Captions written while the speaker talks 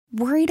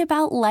Worried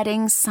about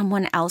letting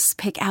someone else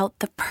pick out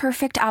the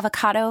perfect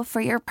avocado for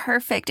your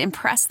perfect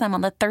impress them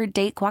on the third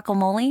date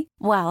guacamole?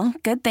 Well,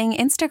 good thing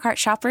Instacart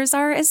shoppers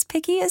are as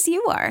picky as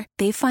you are.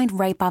 They find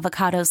ripe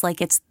avocados like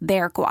it's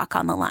their guac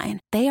on the line.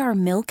 They are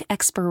milk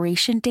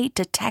expiration date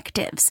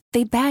detectives.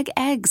 They bag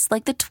eggs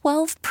like the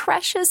 12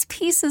 precious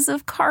pieces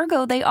of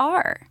cargo they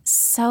are.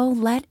 So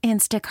let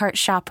Instacart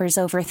shoppers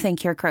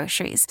overthink your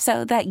groceries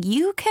so that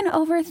you can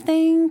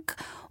overthink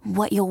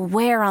what you'll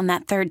wear on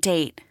that third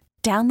date.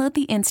 Download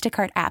the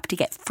Instacart app to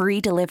get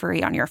free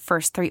delivery on your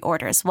first 3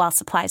 orders while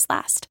supplies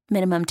last.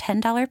 Minimum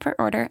 $10 per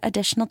order.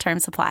 Additional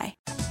terms apply.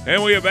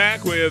 And we are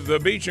back with the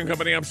Beach and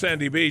Company. I'm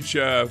Sandy Beach.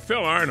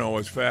 Phil Arno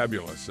was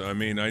fabulous. I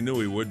mean, I knew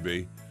he would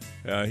be.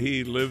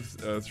 He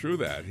lived through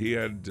that.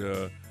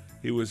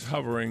 He was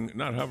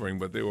not hovering,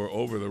 but they were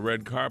over the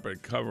red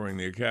carpet covering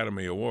the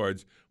Academy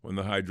Awards when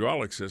the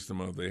hydraulic system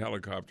of the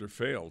helicopter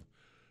failed.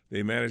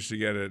 They managed to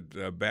get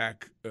it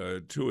back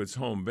to its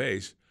home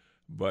base,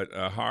 but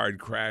a hard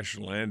crash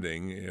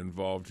landing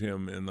involved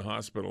him in the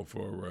hospital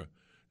for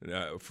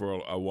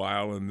a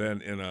while, and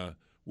then in a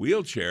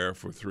wheelchair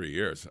for 3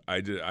 years. I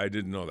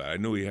didn't know that. I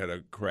knew he had a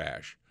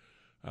crash,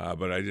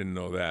 but I didn't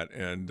know that.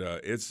 And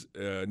it's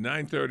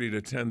 9:30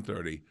 to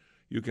 10:30.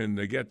 You can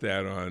get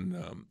that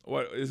on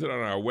what is it on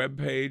our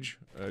webpage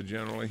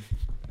generally?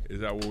 Is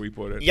that where we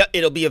put it? Yep,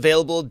 it'll be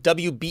available,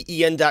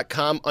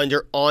 WBEN.com,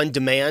 under On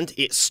Demand.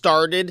 It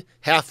started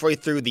halfway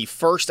through the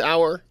first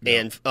hour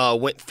and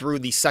went through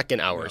the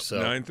second hour.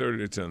 So 9:30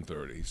 to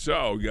 10:30.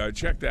 So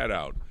check that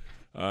out.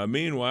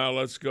 Meanwhile,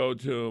 let's go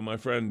to my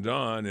friend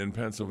Don in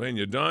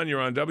Pennsylvania. Don,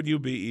 you're on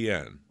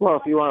WBEN. Well,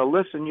 if you want to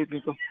listen, you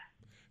can go.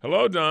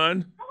 Hello,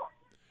 Don.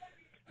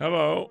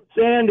 Hello.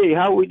 Sandy,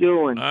 how we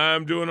doing?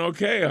 I'm doing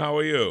okay. How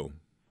are you?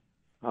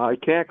 I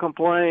can't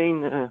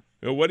complain.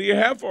 What do you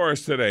have for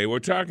us today? We're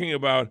talking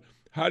about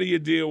how do you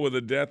deal with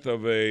the death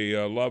of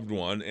a loved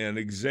one and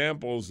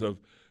examples of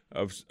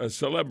a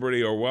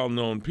celebrity or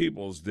well-known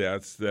people's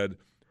deaths that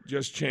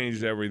just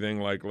changed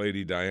everything, like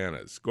Lady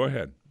Diana's. Go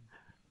ahead.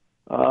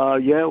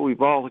 Yeah,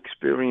 we've all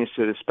experienced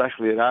it,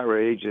 especially at our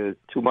age,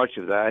 too much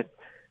of that.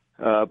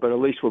 But at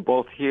least we're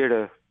both here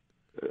to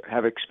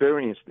have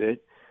experienced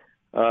it.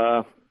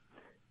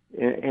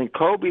 In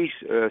Kobe's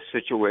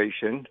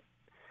situation,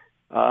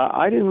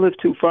 I didn't live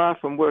too far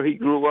from where he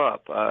grew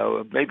up,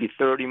 maybe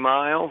 30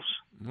 miles.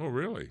 Oh,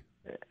 really?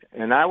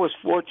 And I was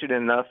fortunate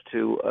enough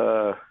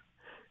to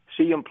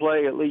see him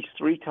play at least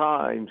 3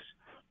 times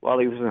while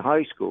he was in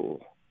high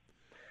school.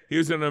 He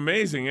was an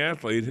amazing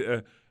athlete.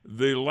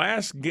 The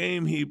last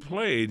game he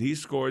played, he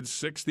scored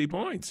 60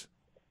 points.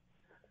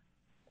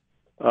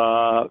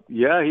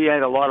 Yeah, he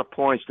had a lot of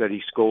points that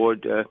he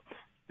scored.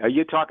 Are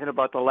you talking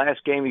about the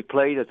last game he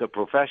played as a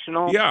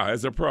professional? Yeah,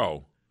 as a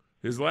pro.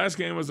 His last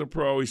game as a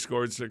pro, he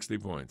scored 60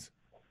 points.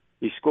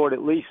 He scored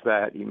at least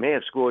that. He may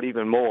have scored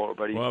even more.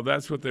 Well,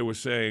 that's what they were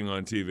saying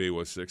on TV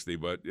was 60.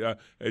 But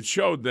it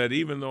showed that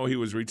even though he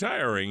was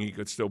retiring, he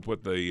could still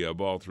put the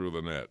ball through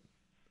the net.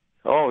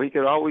 Oh, he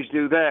could always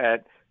do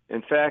that.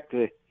 In fact,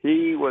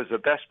 he was the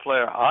best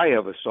player I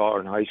ever saw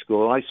in high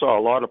school. I saw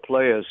a lot of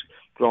players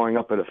growing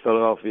up in the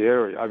Philadelphia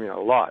area. I mean, a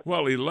lot.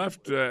 Well, he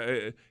left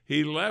right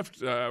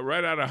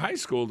out of high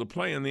school to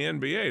play in the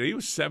NBA. He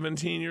was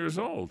 17 years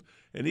old.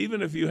 And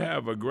even if you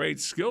have a great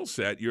skill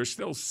set, you're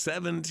still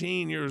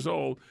 17 years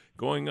old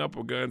going up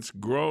against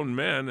grown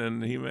men,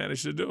 and he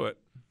managed to do it.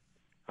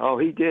 Oh,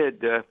 he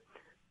did.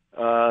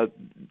 Lower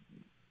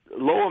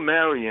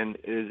Merion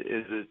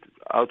is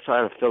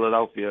outside of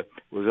Philadelphia.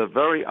 Was a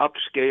very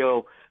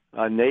upscale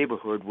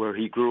neighborhood where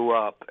he grew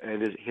up,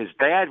 and his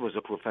dad was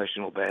a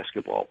professional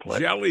basketball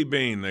player. Jelly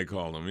Bean, they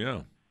called him.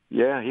 Yeah.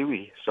 Yeah,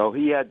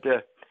 he had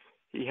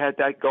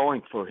that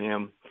going for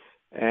him,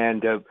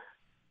 and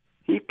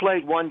he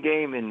played one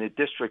game in the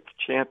district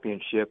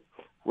championship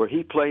where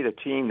he played a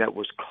team that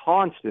was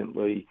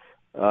constantly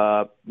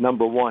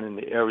number one in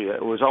the area.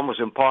 It was almost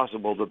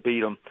impossible to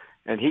beat them,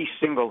 and he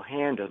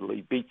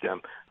single-handedly beat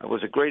them. It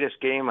was the greatest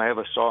game I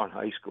ever saw in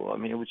high school. I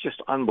mean, it was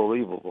just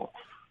unbelievable,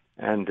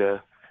 and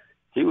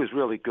he was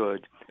really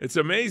good. It's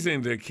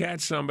amazing to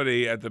catch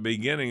somebody at the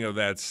beginning of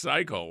that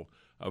cycle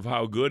of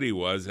how good he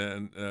was,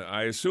 and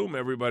I assume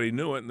everybody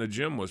knew it, and the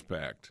gym was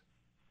packed.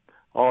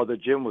 Oh, the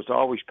gym was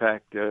always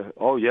packed.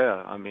 Oh,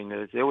 yeah. I mean,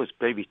 there was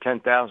maybe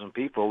 10,000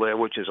 people there,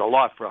 which is a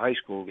lot for a high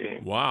school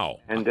game. Wow.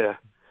 And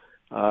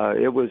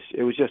it was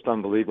just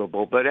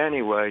unbelievable. But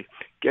anyway,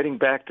 getting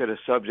back to the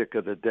subject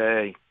of the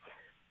day,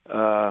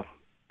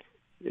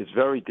 it's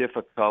very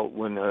difficult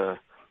when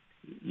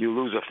you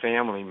lose a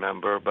family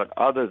member. But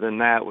other than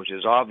that, which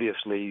is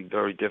obviously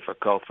very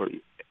difficult for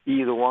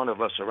either one of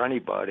us or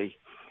anybody,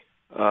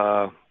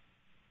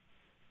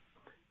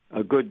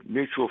 a good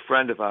mutual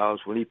friend of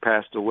ours, when he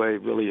passed away,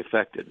 really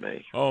affected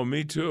me. Oh,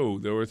 me too.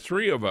 There were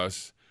 3 of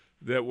us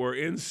that were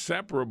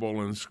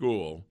inseparable in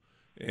school,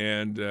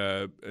 and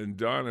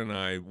Don and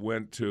I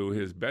went to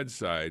his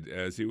bedside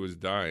as he was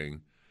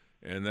dying,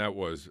 and that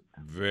was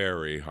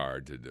very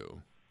hard to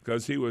do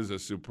because he was a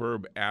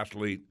superb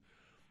athlete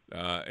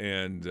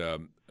and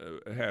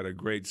had a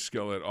great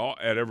skill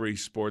at every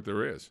sport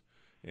there is.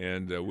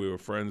 and we were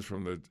friends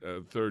from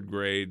the third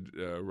grade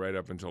right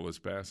up until his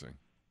passing.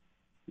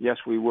 Yes,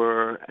 we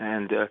were,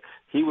 and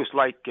he was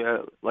like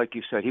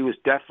you said, he was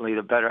definitely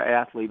the better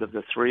athlete of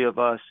the three of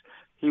us.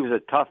 He was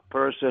a tough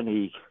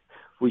person.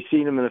 We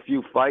seen him in a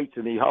few fights,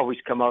 and he always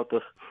come out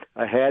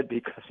ahead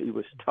because he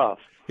was tough.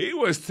 He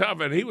was tough,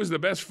 and he was the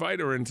best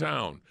fighter in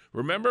town.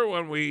 Remember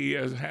when we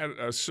had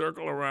a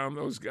circle around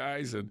those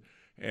guys,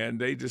 and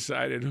they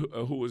decided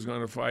who was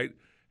going to fight,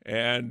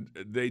 and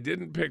they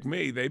didn't pick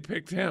me. They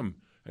picked him,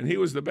 and he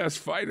was the best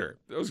fighter.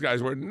 Those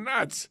guys were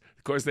nuts.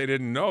 Of course, they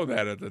didn't know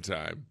that at the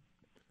time.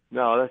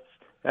 No,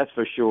 that's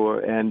for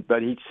sure.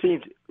 But he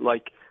seemed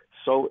like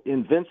so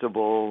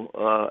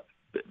invincible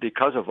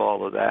because of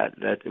all of that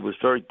it was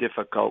very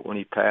difficult when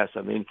he passed.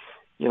 I mean,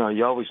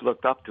 you always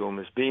looked up to him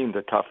as being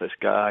the toughest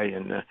guy,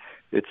 and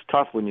it's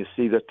tough when you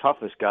see the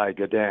toughest guy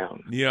go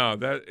down. Yeah,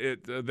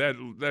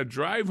 that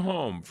drive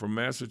home from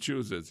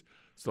Massachusetts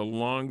is the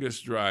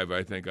longest drive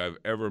I think I've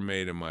ever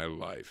made in my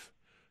life,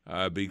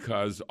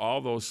 because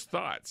all those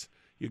thoughts,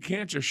 you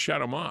can't just shut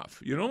them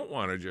off. You don't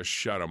want to just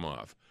shut them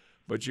off,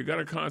 but you got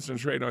to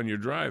concentrate on your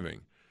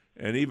driving.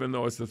 And even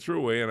though it's the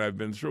thruway, and I've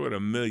been through it a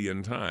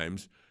million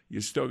times,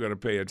 you still got to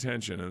pay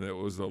attention. And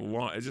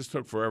it just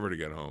took forever to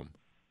get home.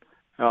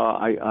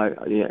 Yeah,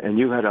 and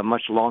you had a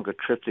much longer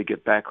trip to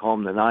get back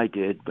home than I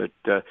did. But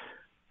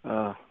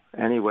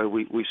anyway,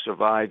 we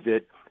survived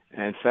it.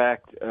 In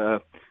fact,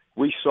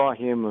 we saw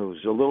him. It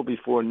was a little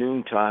before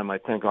noontime, I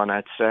think, on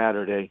that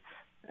Saturday,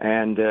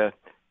 and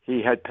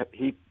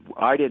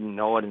I didn't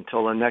know it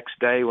until the next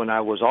day when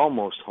I was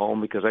almost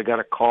home, because I got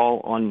a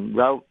call en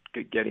route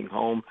getting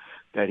home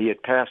that he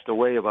had passed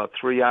away about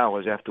 3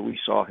 hours after we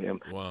saw him.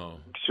 Wow.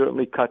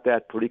 Certainly cut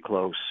that pretty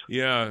close.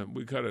 Yeah,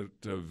 we cut it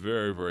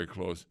very, very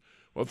close.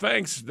 Well,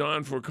 thanks,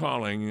 Don, for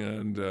calling,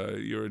 and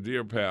you're a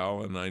dear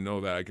pal, and I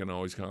know that I can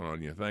always count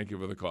on you. Thank you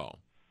for the call.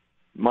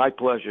 My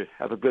pleasure.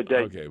 Have a good day.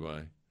 Okay,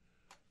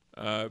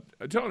 bye.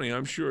 Tony,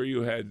 I'm sure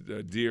you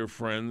had dear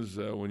friends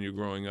when you were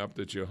growing up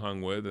that you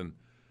hung with, and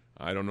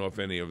I don't know if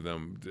any of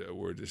them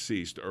were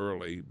deceased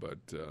early,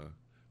 but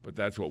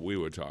that's what we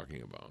were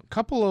talking about. A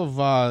couple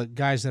of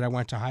guys that I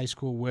went to high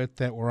school with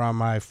that were on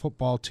my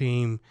football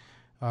team,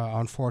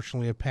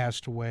 unfortunately, have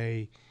passed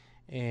away.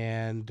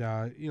 And,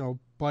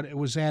 but it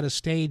was at a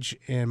stage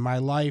in my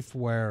life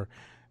where,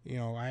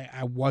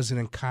 I wasn't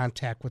in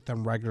contact with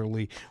them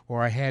regularly,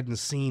 or I hadn't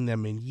seen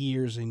them in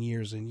years and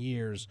years and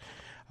years.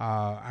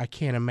 I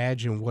can't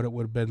imagine what it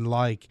would have been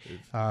like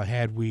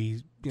had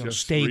we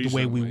stayed the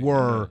way we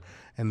were,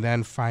 and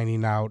then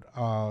finding out.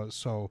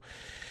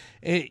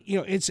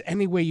 It's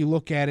any way you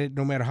look at it,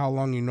 no matter how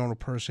long you've known a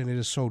person, it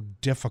is so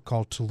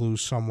difficult to lose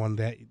someone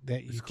that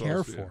you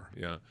care for.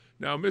 Yeah.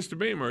 Now, Mr.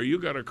 Beamer, you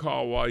got a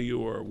call while you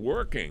were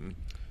working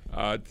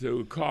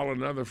to call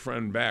another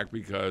friend back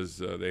because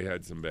they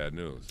had some bad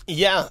news.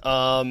 Yeah,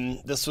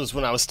 this was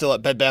when I was still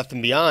at Bed Bath &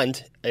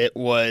 Beyond.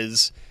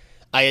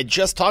 I had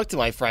just talked to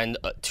my friend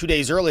 2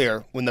 days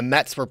earlier when the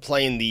Mets were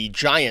playing the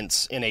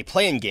Giants in a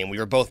play-in game. We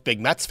were both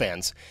big Mets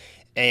fans.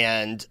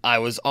 And I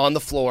was on the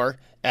floor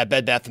at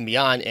Bed Bath &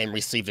 Beyond and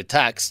received a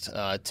text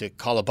to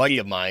call a buddy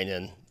of mine,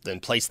 and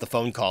then placed the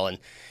phone call and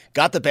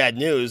got the bad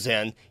news.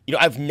 And,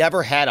 I've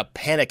never had a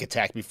panic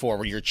attack before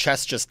where your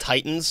chest just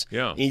tightens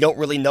and you don't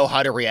really know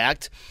how to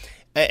react.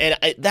 And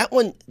that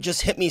one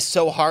just hit me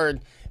so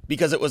hard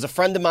because it was a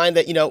friend of mine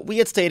that, we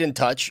had stayed in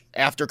touch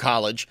after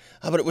college,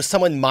 but it was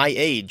someone my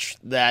age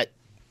that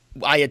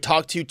I had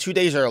talked to 2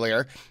 days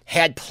earlier,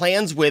 had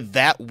plans with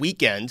that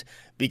weekend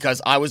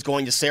because I was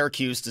going to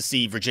Syracuse to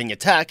see Virginia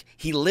Tech.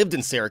 He lived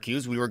in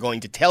Syracuse. We were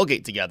going to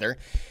tailgate together.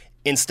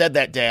 Instead,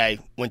 that day, I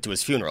went to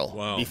his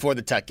funeral before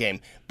the Tech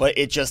game. But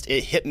it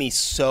hit me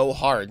so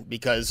hard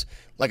because,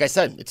 like I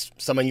said, it's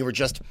someone you were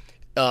just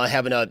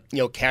having a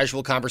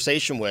casual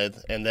conversation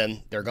with, and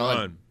then they're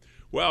gone.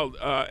 Well,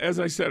 as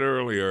I said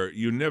earlier,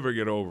 you never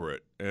get over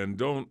it. And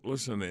don't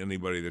listen to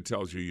anybody that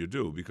tells you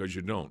do, because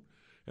you don't.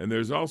 And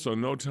there's also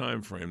no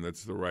time frame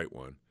that's the right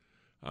one.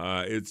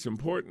 It's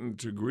important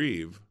to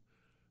grieve.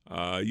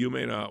 You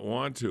may not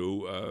want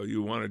to.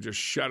 You want to just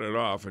shut it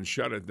off and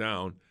shut it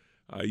down.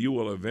 You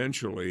will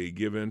eventually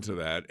give in to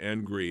that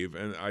and grieve.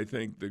 And I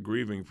think the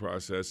grieving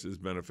process is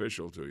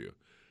beneficial to you,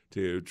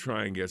 to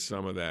try and get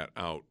some of that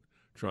out.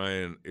 Try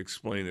and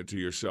explain it to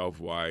yourself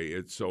why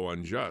it's so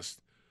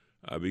unjust,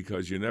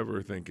 because you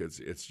never think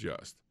it's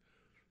just.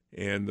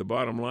 And the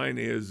bottom line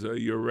is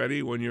you're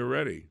ready when you're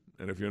ready.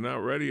 And if you're not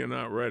ready, you're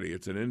not ready.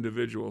 It's an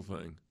individual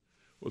thing.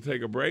 We'll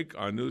take a break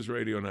on News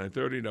Radio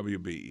 930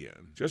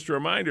 WBEN. Just a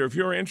reminder, if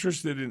you're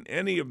interested in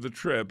any of the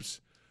trips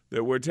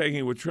that we're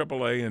taking with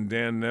AAA and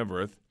Dan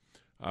Neverth,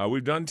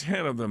 we've done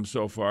 10 of them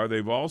so far.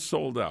 They've all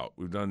sold out.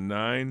 We've done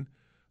 9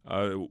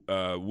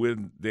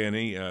 with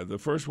Danny. The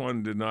first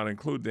one did not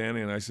include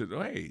Danny, and I said,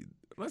 hey,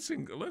 let's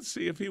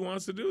see if he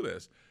wants to do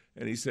this.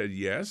 And he said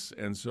yes,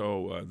 and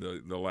so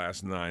the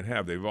last 9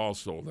 have. They've all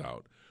sold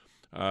out.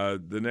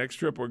 The next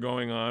trip we're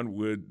going on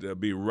would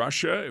be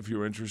Russia, if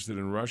you're interested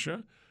in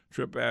Russia.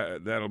 Trip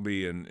that'll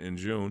be in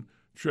June.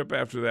 Trip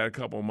after that, a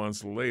couple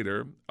months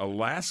later,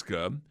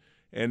 Alaska.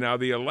 And now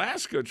the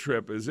Alaska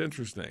trip is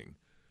interesting.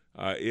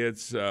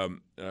 It's a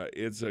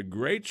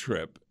great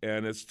trip,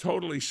 and it's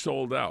totally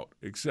sold out,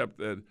 except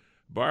that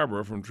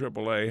Barbara from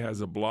AAA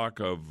has a block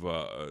of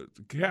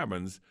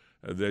cabins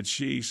that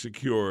she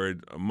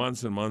secured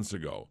months and months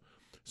ago.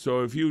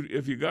 So if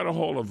you got a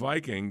hold of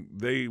Viking,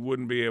 they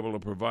wouldn't be able to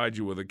provide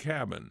you with a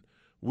cabin.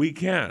 We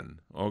can,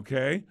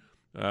 okay?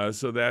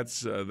 So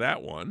that's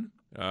that one.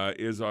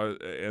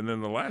 And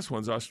then the last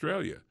one's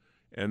Australia.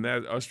 And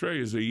that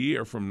Australia is a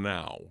year from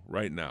now,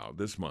 right now,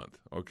 this month,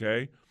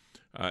 okay?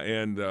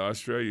 And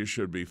Australia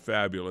should be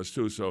fabulous,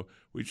 too. So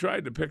we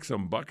tried to pick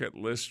some bucket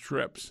list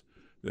trips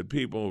that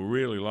people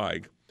really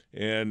like.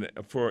 And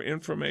for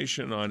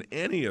information on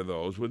any of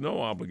those, with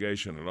no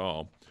obligation at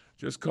all,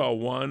 just call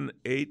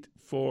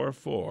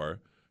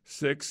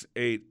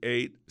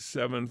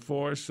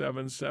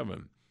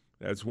 1-844-688-7477.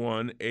 That's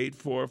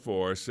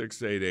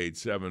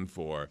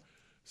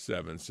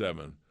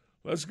 1-844-688-7477.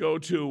 Let's go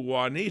to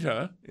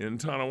Juanita in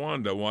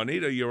Tonawanda.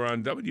 Juanita, you're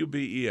on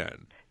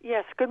WBEN.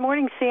 Yes. Good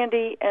morning,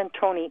 Sandy and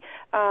Tony.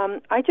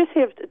 I just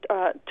have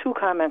two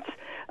comments.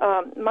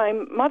 My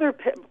mother,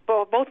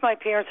 both my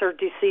parents are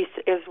deceased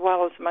as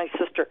well as my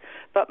sister,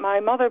 but my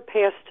mother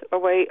passed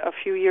away a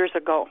few years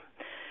ago.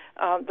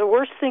 The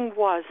worst thing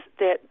was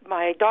that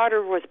my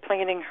daughter was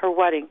planning her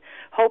wedding,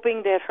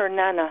 hoping that her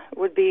nana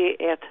would be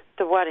at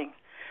the wedding.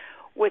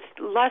 With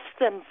less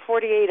than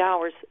 48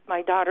 hours,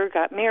 my daughter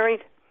got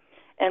married,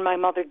 and my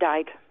mother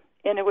died.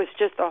 And it was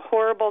just a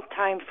horrible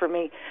time for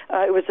me.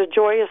 It was a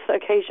joyous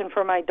occasion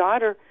for my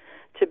daughter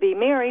to be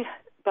married,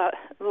 but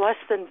less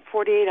than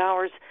 48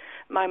 hours,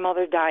 my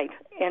mother died.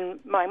 And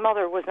my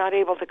mother was not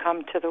able to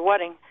come to the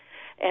wedding.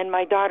 And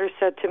my daughter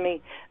said to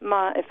me,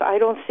 "Ma, if I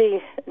don't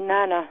see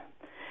Nana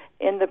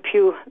in the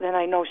pew, then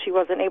I know she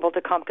wasn't able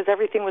to come," because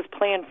everything was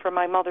planned for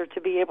my mother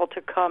to be able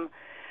to come,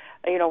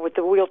 with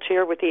the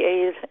wheelchair, with the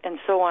aid, and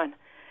so on.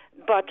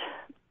 But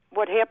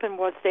what happened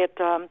was that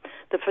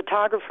the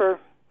photographer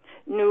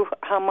knew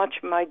how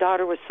much my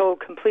daughter was so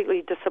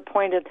completely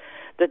disappointed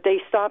that they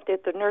stopped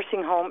at the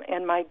nursing home,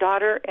 and my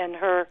daughter and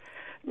her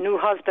new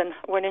husband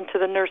went into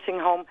the nursing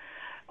home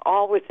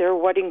all with their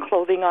wedding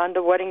clothing on,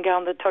 the wedding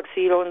gown, the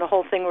tuxedo, and the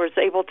whole thing, was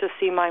able to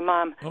see my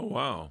mom. Oh,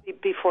 wow.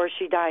 Before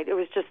she died. It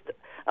was just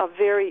a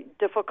very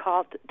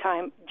difficult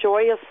time,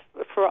 joyous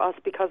for us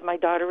because my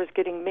daughter was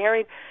getting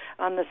married.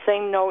 On the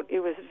same note,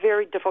 it was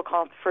very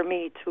difficult for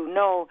me to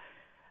know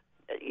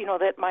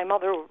that my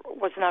mother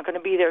was not going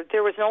to be there.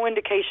 There was no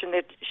indication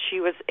that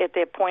she was at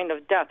that point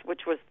of death,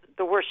 which was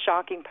the worst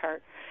shocking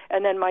part.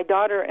 And then my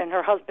daughter and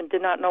her husband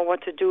did not know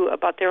what to do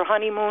about their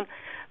honeymoon,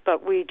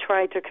 but we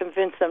tried to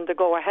convince them to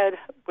go ahead,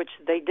 which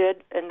they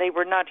did, and they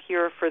were not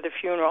here for the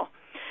funeral.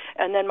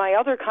 And then my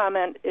other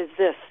comment is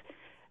this.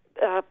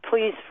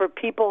 Please, for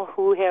people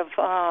who have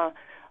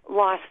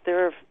lost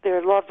their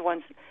loved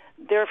ones,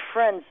 their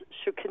friends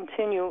should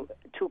continue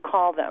to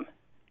call them.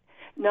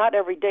 Not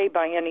every day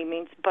by any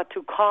means, but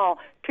to call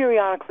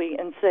periodically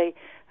and say,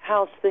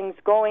 "How's things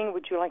going?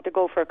 Would you like to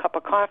go for a cup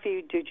of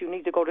coffee? Did you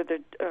need to go to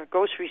the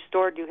grocery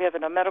store? Do you have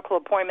a medical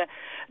appointment?"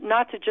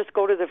 Not to just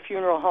go to the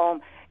funeral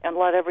home and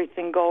let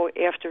everything go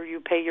after you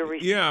pay your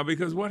respects. Yeah,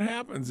 because what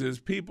happens is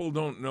people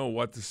don't know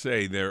what to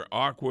say. They're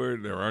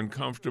awkward. They're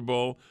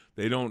uncomfortable.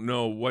 They don't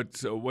know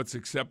what's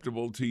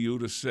acceptable to you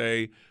to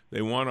say.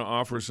 They want to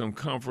offer some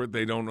comfort.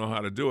 They don't know how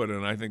to do it,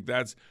 and I think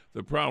that's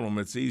the problem.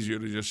 It's easier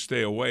to just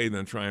stay away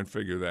than try and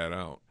figure that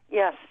out.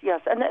 Yes,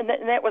 and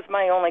that was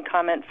my only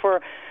comment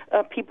for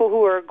people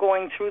who are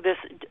going through this.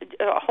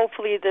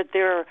 Hopefully that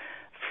their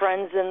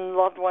friends and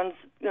loved ones,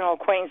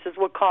 acquaintances,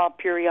 would call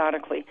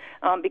periodically,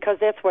 because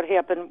that's what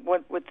happened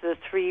with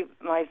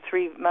my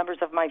three members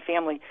of my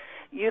family.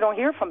 You don't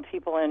hear from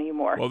people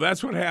anymore. Well,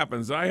 that's what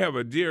happens. I have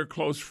a dear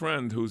close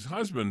friend whose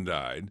husband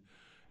died,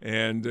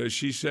 and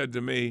she said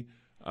to me,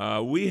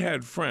 we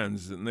had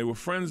friends, and they were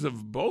friends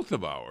of both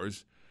of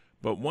ours,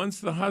 but once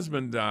the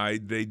husband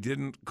died, they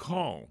didn't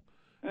call.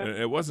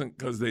 It wasn't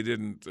because they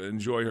didn't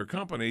enjoy her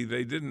company.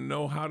 They didn't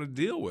know how to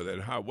deal with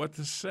it, what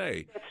to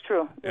say. That's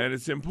true. And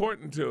it's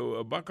important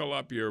to buckle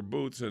up your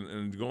boots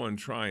and go and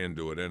try and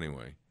do it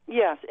anyway.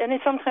 Yes, and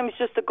it's sometimes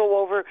just to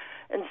go over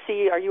and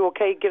see, are you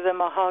okay, give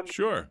them a hug.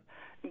 Sure.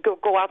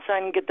 Go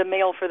outside and get the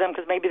mail for them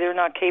because maybe they're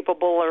not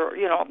capable or,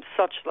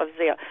 such as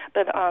that.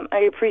 But I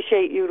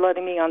appreciate you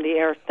letting me on the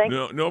air. Thank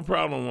you. No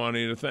problem,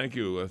 Juanita. Thank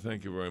you.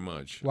 Thank you very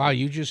much. Wow,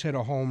 you just hit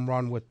a home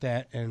run with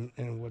that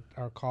and with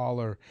our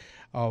caller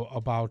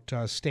about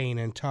staying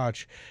in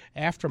touch.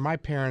 After my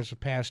parents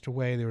passed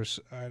away, there was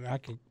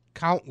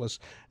countless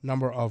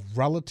number of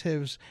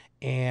relatives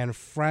and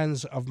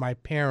friends of my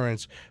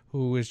parents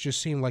who it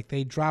just seemed like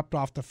they dropped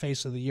off the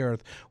face of the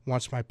earth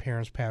once my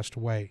parents passed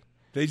away.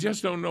 They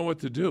just don't know what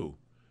to do.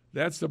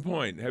 That's the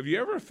point. Have you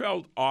ever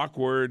felt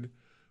awkward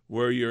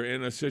where you're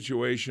in a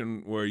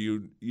situation where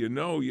you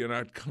know you're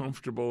not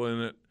comfortable in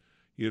it?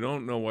 You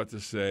don't know what to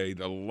say.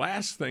 The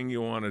last thing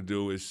you want to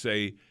do is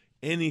say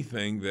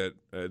anything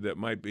that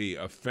might be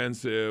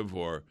offensive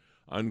or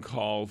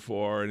uncalled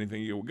for or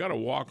anything. You've got to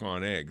walk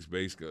on eggs,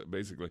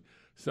 basically.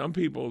 Some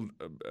people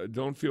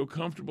don't feel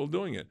comfortable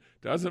doing it.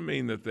 Doesn't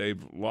mean that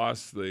they've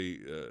lost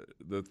the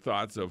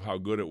thoughts of how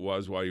good it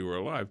was while you were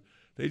alive.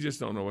 They just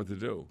don't know what to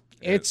do.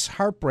 It's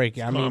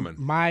heartbreaking. It's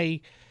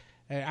common.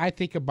 I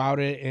think about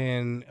it,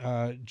 and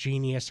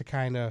Jeannie has to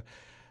kind of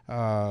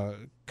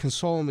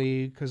console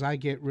me because I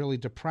get really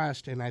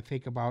depressed, and I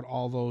think about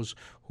all those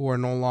who are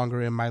no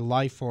longer in my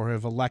life or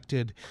have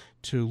elected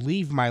to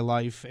leave my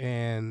life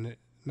and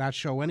not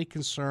show any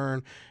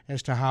concern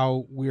as to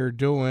how we're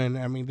doing.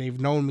 I mean, they've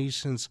known me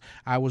since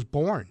I was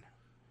born.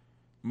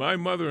 My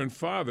mother and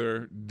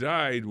father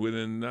died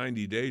within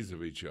 90 days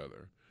of each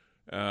other.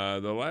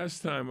 The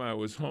last time I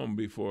was home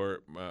before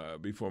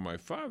my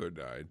father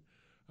died,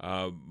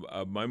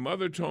 my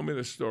mother told me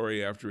the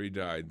story after he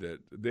died that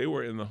they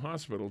were in the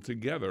hospital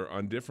together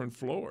on different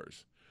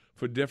floors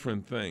for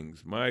different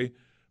things. My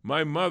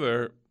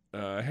mother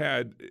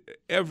had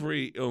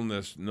every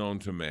illness known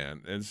to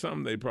man, and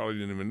some they probably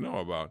didn't even know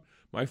about.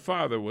 My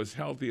father was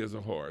healthy as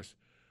a horse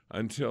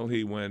until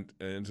he went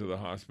into the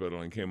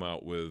hospital and came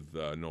out with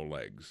no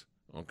legs.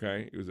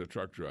 Okay, he was a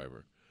truck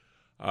driver,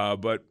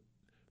 but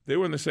they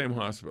were in the same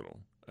hospital.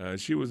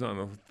 She was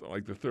on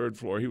the third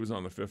floor. He was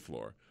on the fifth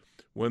floor.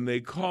 When they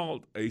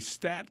called a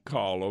stat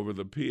call over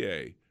the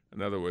PA,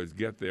 in other words,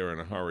 get there in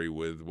a hurry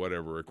with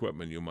whatever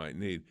equipment you might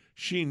need,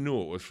 she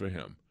knew it was for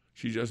him.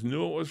 She just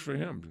knew it was for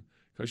him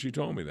because she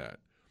told me that,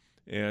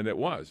 and it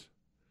was,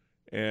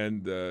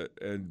 and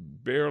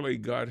barely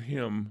got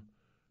him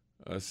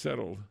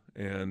settled,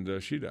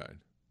 and she died.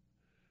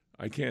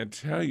 I can't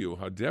tell you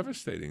how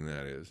devastating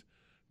that is,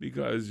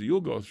 because you'll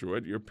go through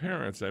it. Your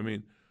parents, I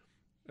mean,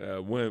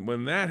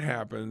 when that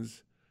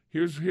happens,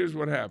 here's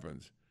what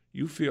happens.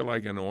 You feel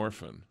like an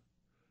orphan.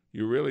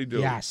 You really do.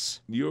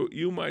 Yes.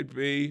 You might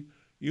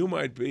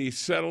be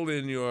settled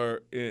in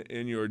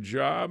your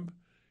job.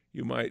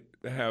 You might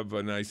have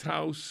a nice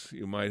house.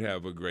 You might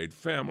have a great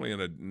family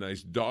and a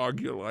nice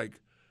dog you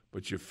like,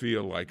 but you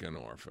feel like an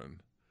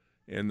orphan.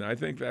 And I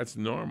think that's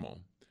normal.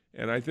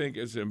 And I think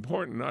it's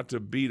important not to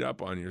beat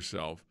up on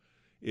yourself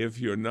if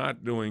you're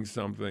not doing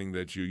something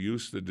that you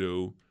used to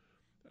do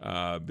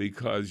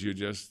because you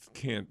just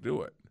can't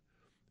do it.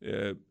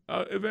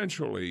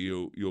 Eventually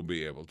you'll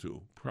be able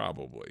to,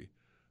 probably.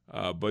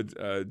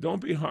 But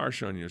don't be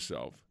harsh on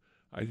yourself.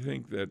 I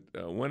think that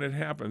when it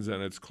happens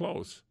and it's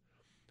close,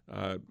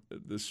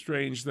 the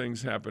strange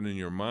things happen in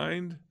your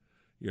mind.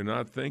 You're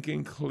not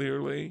thinking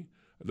clearly.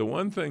 The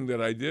one thing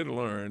that I did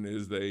learn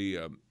is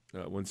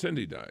when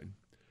Cindy died,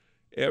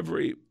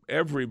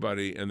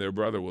 everybody and their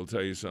brother will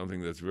tell you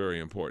something that's very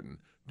important.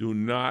 Do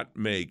not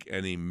make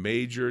any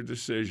major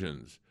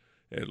decisions,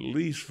 at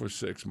least for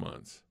 6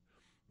 months.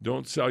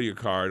 Don't sell your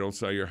car. Don't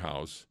sell your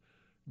house.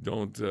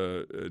 Don't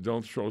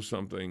throw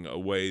something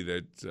away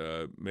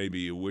that maybe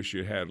you wish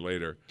you had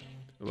later.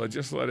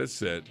 Just let it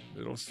sit.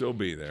 It'll still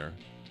be there,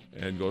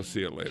 and go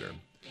see it later.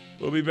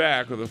 We'll be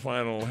back with the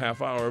final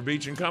half hour of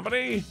Beach and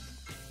Company.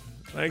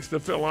 Thanks to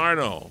Phil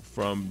Arno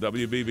from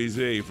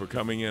WBBZ for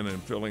coming in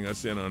and filling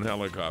us in on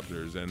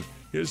helicopters and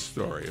his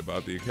story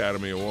about the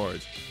Academy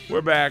Awards.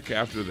 We're back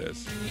after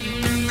this.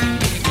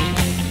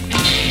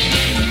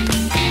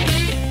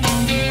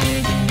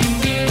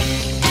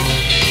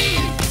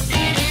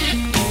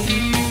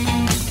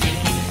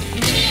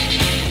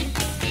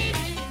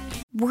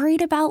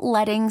 Worried about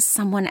letting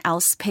someone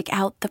else pick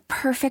out the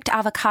perfect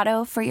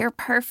avocado for your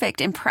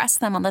perfect impress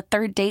them on the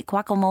third date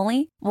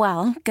guacamole?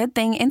 Well, good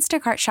thing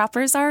Instacart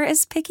shoppers are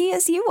as picky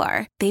as you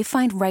are. They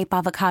find ripe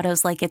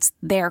avocados like it's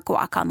their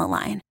guac on the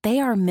line. They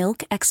are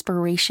milk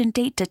expiration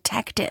date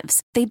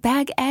detectives. They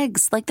bag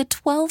eggs like the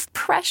 12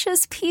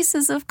 precious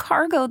pieces of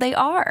cargo they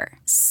are.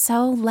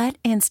 So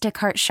let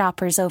Instacart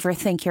shoppers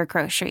overthink your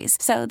groceries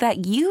so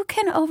that you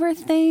can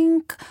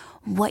overthink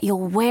what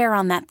you'll wear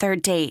on that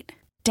third date.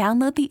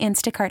 Download the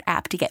Instacart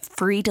app to get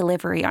free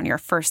delivery on your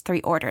first 3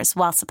 orders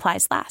while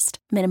supplies last.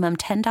 Minimum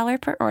 $10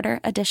 per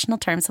order. Additional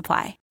terms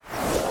apply.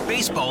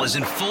 Baseball is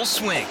in full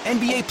swing.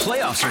 NBA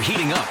playoffs are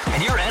heating up,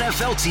 and your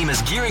NFL team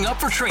is gearing up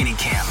for training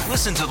camp.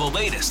 Listen to the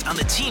latest on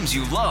the teams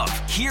you love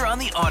here on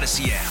the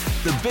Odyssey app.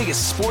 The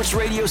biggest sports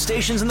radio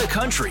stations in the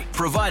country,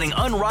 providing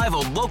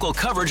unrivaled local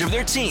coverage of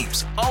their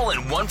teams, all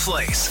in one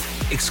place.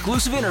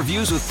 Exclusive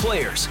interviews with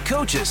players,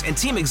 coaches, and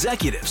team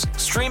executives,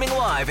 streaming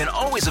live and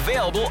always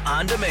available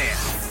on demand.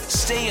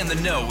 Stay in the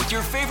know with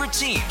your favorite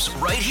teams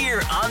right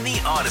here on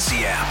the Odyssey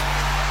app.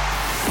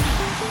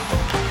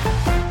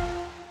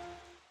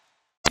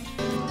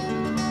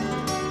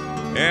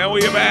 And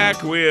we are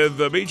back with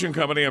the Beach and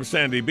Company. I'm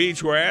Sandy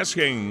Beach. We're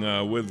asking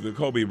with the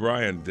Kobe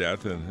Bryant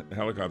death and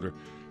helicopter,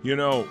 you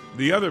know,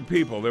 the other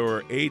people, there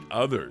were 8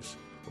 others,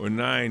 or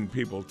 9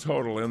 people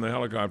total in the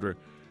helicopter.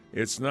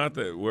 It's not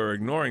that we're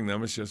ignoring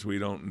them, it's just we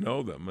don't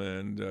know them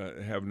and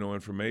have no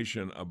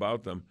information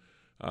about them.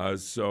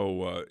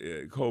 So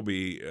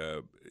Kobe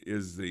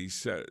is the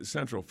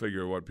central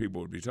figure of what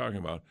people would be talking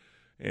about.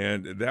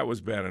 And that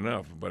was bad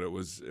enough, but it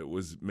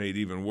was made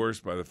even worse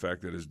by the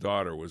fact that his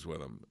daughter was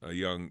with him, a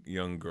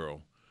young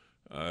girl,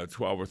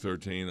 12 or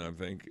 13, I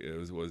think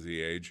was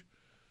the age.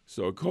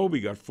 So Kobe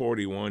got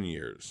 41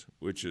 years,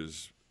 which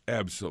is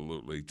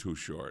absolutely too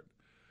short.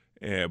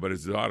 But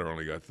his daughter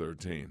only got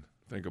 13.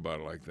 Think about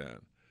it like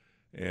that.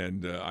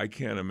 And I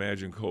can't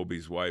imagine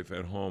Kobe's wife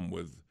at home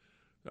with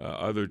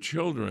other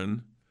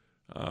children,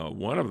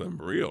 one of them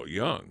real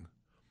young,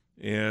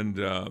 and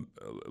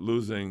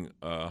losing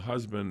a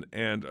husband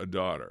and a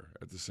daughter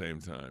at the same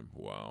time.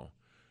 Wow.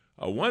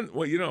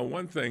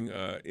 One thing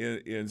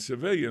in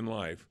civilian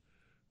life,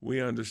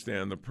 we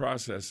understand the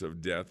process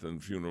of death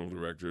and funeral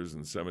directors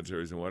and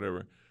cemeteries and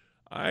whatever.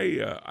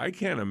 I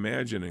can't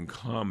imagine in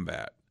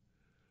combat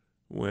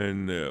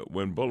when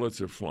bullets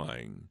are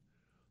flying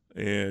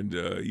and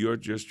you're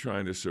just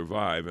trying to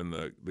survive, and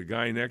the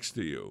guy next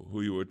to you,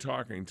 who you were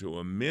talking to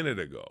a minute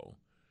ago,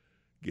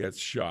 gets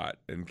shot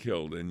and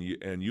killed, and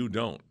you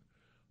don't.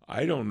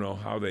 I don't know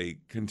how they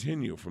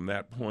continue from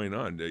that point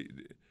on.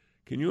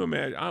 Can you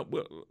imagine?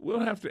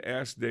 We'll have to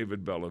ask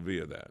David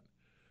Bellavia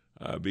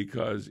that,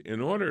 because in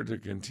order to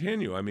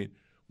continue, I mean,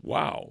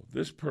 wow,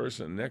 this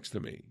person next to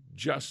me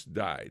just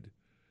died,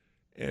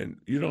 and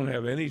you don't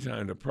have any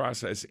time to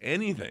process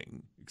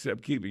anything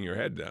except keeping your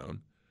head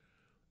down.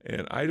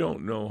 And I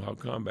don't know how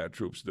combat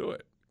troops do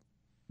it.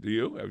 Do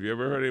you? Have you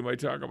ever heard anybody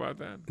talk about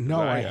that?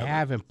 No, I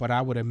haven't, but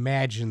I would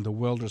imagine the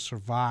will to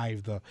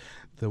survive, the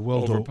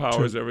will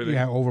overpowers everything.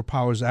 Yeah,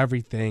 overpowers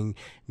everything,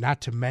 not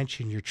to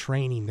mention your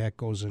training that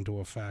goes into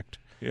effect.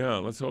 Yeah,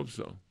 let's hope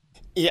so.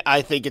 Yeah,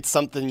 I think it's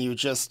something you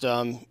just,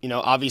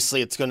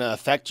 obviously it's going to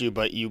affect you,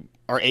 but you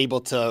are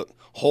able to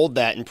hold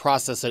that and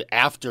process it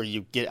after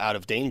you get out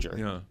of danger.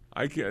 Yeah,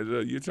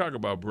 you talk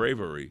about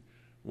bravery.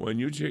 When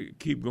you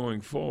keep going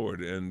forward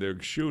and they're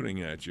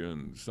shooting at you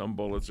and some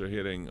bullets are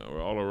hitting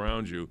all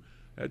around you,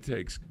 that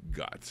takes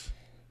guts,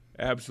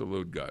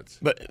 absolute guts.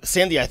 But,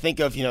 Sandy, I think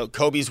of,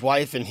 Kobe's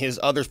wife and his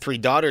other 3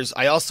 daughters.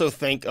 I also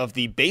think of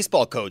the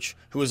baseball coach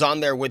who was on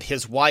there with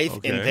his wife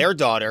and their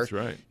daughter. That's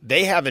right.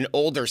 They have an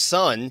older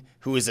son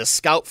who is a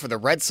scout for the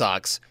Red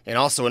Sox and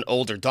also an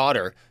older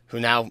daughter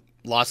who now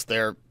lost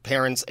their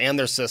parents and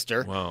their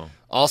sister. Wow.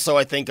 Also,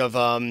 I think of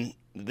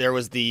there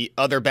was the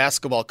other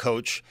basketball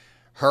coach.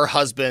 Her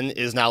husband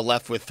is now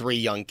left with 3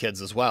 young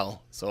kids as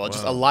well. So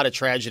just a lot of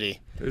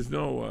tragedy. There's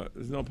no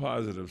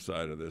positive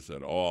side of this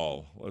at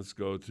all. Let's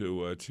go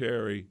to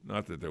Terry.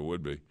 Not that there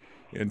would be.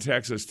 In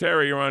Texas.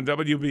 Terry, you're on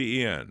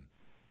WBEN.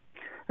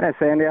 Hey,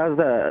 Sandy. I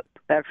was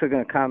actually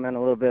going to comment a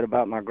little bit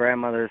about my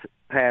grandmother's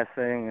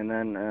passing and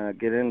then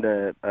get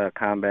into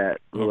combat.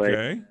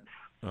 Okay.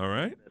 All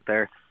right.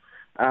 There.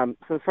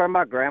 So as far as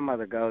my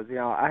grandmother goes,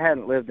 I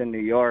hadn't lived in New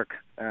York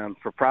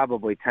for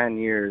probably 10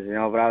 years,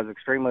 but I was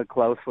extremely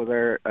close with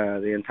her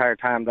the entire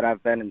time that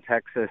I've been in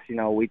Texas.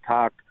 We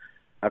talked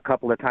a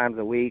couple of times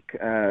a week.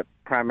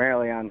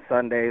 Primarily on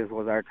Sundays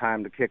was our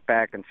time to kick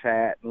back and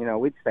chat.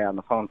 We'd stay on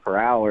the phone for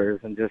hours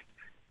and just,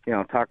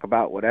 talk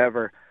about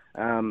whatever.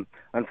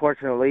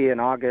 Unfortunately, in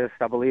August,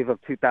 I believe,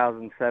 of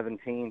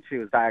 2017, she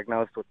was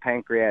diagnosed with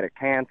pancreatic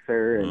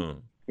cancer,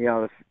 and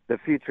the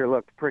future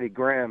looked pretty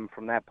grim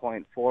from that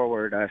point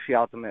forward. She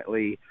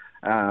ultimately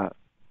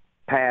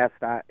passed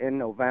in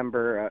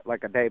November,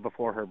 like a day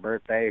before her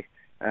birthday.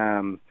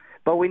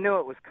 But we knew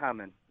it was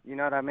coming. You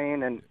know what I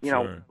mean? And,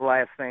 Sure. The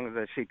last thing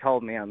that she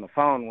told me on the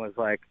phone was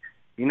like,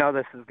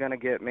 this is going to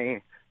get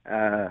me.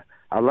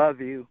 I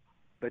love you,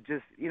 but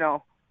just,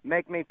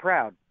 make me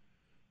proud.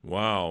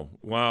 Wow,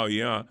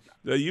 yeah.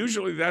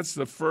 Usually that's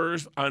the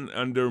first,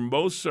 under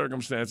most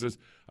circumstances,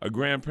 a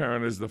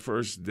grandparent is the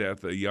first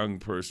death a young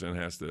person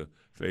has to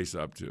face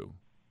up to.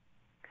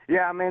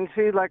 Yeah, I mean,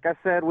 like I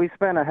said, we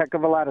spent a heck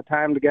of a lot of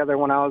time together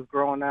when I was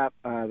growing up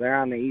there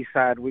on the east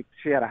side.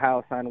 She had a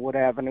house on Wood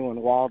Avenue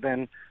in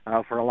Walden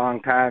for a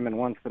long time, and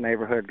once the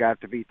neighborhood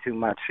got to be too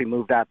much, she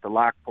moved out to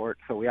Lockport,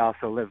 so we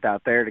also lived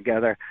out there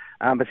together.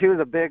 But she was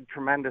a big,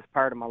 tremendous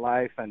part of my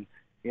life, and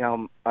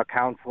a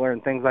counselor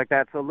and things like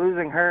that. So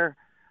losing her,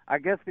 I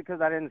guess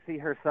because I didn't see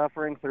her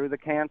suffering through the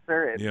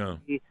cancer,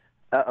 it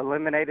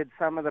eliminated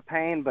some of the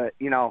pain. But,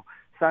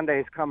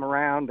 Sundays come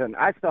around, and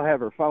I still have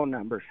her phone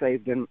number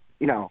saved in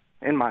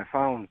my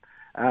phone.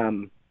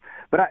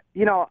 But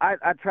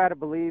I try to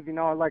believe,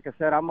 like I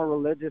said, I'm a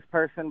religious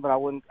person, but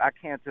I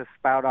can't just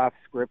spout off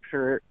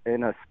scripture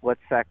in a split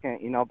second,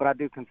 but I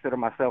do consider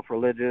myself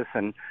religious.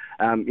 And,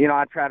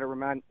 I try to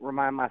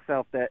remind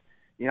myself that,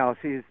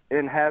 she's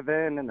in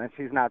heaven and that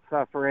she's not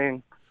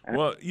suffering.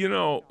 Well,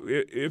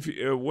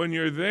 if when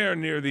you're there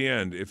near the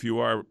end, if you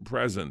are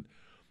present,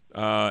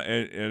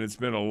 and it's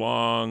been a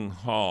long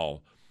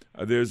haul,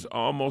 there's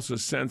almost a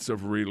sense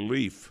of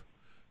relief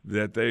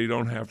that they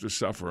don't have to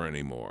suffer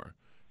anymore.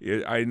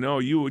 I know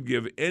you would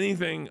give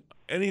anything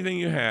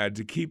you had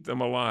to keep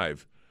them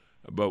alive,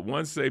 but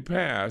once they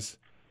pass,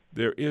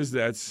 there is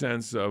that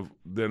sense of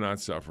they're not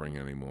suffering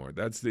anymore.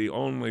 That's the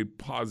only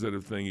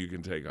positive thing you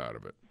can take out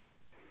of it.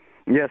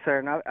 Yes, sir,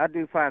 and I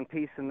do find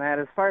peace in that.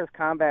 As far as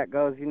combat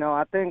goes,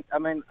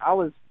 I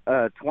was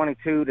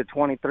 22 to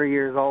 23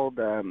 years old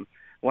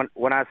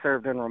when I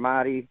served in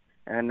Ramadi,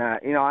 and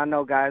I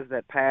know guys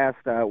that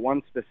passed.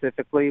 One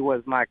specifically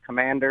was my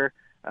commander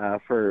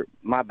for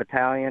my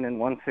battalion in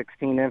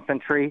 116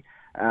 Infantry.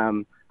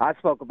 I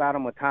spoke about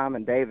him with Tom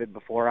and David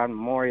before on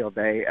Memorial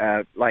Day.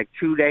 Like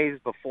 2 days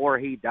before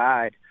he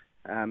died,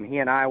 he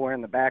and I were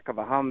in the back of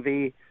a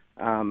Humvee,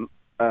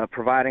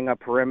 providing a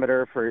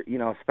perimeter for,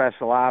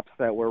 special ops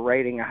that were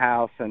raiding a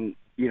house. And,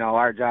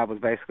 our job was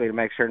basically to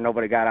make sure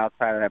nobody got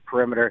outside of that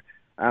perimeter.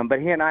 But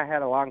he and I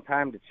had a long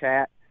time to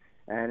chat.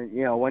 And,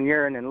 when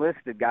you're an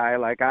enlisted guy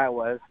like I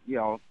was,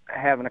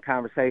 having a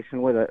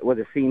conversation with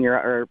a senior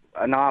or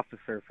an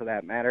officer for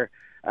that matter,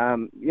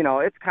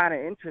 it's kind of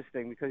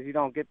interesting because you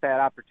don't get that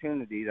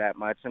opportunity that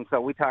much. And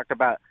so we talked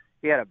about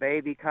he had a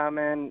baby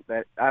coming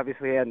that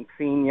obviously he hadn't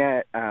seen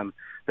yet,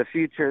 the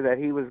future that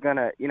he was going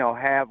to,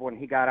 have when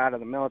he got out of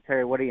the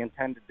military, what he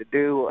intended to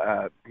do.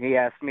 He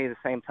asked me the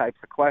same types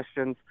of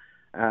questions.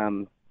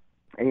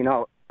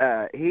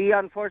 He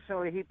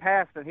unfortunately, he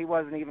passed and he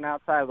wasn't even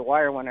outside of the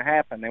wire when it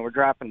happened. They were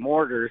dropping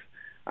mortars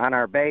on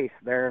our base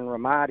there in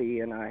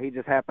Ramadi, and he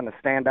just happened to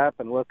stand up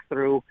and look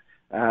through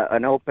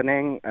an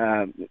opening,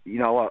 a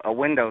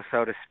window,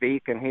 so to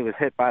speak, and he was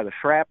hit by the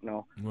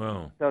shrapnel.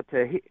 Wow. So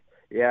to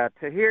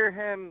hear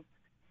him,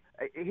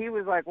 he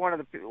was like one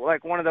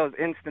of those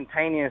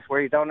instantaneous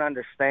where you don't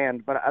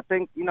understand. But I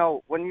think,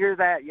 when you're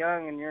that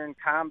young and you're in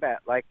combat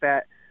like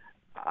that,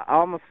 I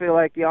almost feel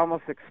like you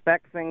almost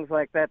expect things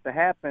like that to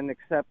happen,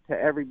 except to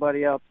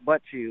everybody else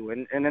but you.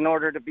 And in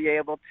order to be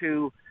able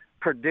to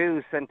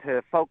produce and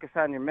to focus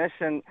on your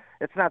mission,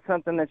 it's not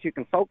something that you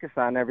can focus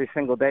on every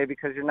single day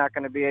because you're not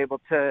going to be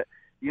able to,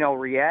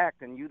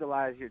 react and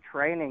utilize your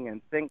training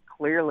and think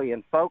clearly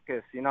and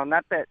focus.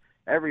 Not that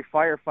every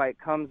firefight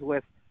comes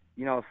with,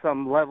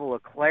 some level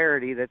of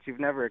clarity that you've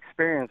never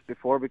experienced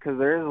before, because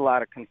there is a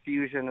lot of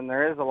confusion and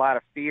there is a lot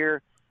of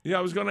fear. Yeah,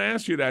 I was going to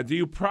ask you that. Do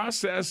you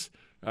process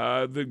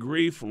the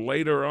grief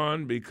later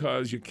on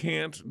because you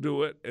can't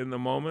do it in the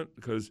moment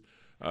because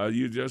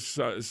you just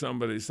saw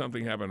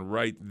something happened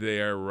right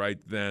there, right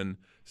then?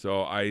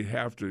 So I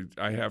have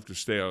to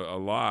stay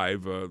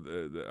alive.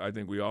 I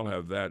think we all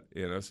have that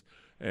in us.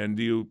 And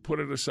do you put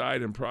it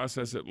aside and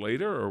process it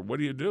later, or what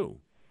do you do?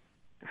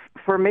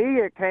 For me,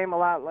 it came a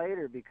lot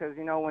later because,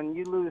 when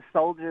you lose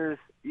soldiers,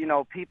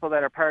 people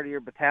that are part of your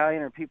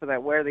battalion or people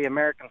that wear the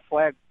American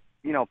flag,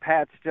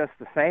 patch just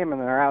the same, and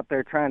they're out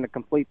there trying to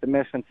complete the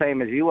mission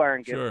same as you are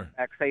and get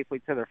back safely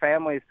to their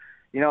families.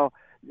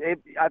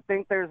 I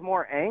think there's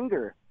more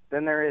anger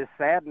than there is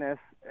sadness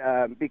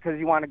because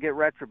you want to get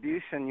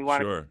retribution. You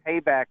want to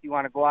get payback. You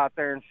want to go out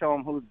there and show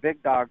them who the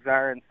big dogs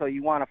are, and so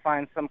you want to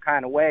find some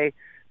kind of way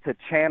to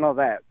channel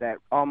that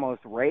almost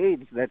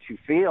rage that you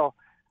feel.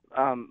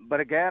 But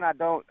again, I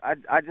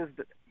just,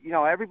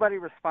 everybody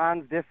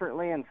responds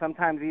differently. And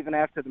sometimes even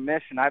after the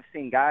mission, I've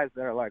seen guys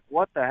that are like,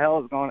 what the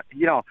hell is going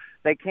on?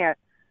 They can't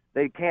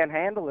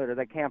handle it or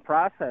they can't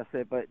process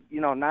it. But,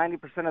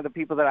 90% of the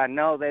people that I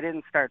know, they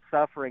didn't start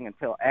suffering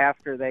until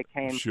after they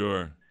came.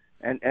 Sure.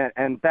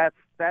 And that's,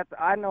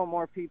 I know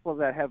more people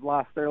that have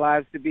lost their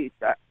lives to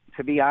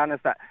be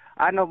honest.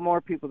 I know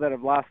more people that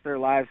have lost their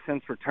lives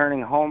since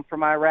returning home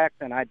from Iraq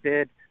than I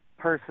did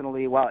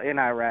personally while in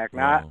Iraq.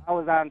 Now, I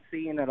was on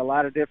scene at a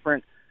lot of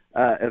different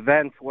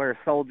events where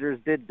soldiers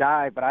did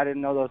die, but I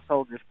didn't know those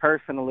soldiers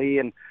personally.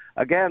 And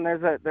again,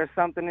 there's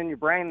something in your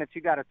brain that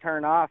you got to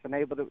turn off and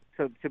able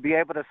to be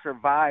able to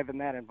survive in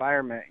that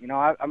environment.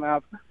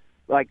 I'm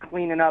like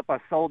cleaning up a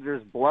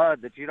soldier's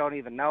blood that you don't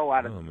even know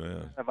out of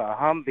a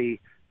Humvee,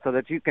 so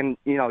that you can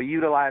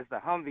utilize the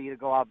Humvee to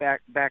go out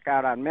back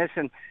out on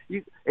mission.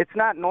 It's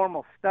not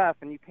normal stuff,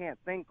 and you can't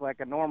think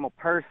like a normal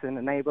person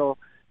and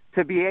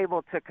to be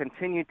able to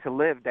continue to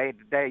live day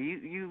to day.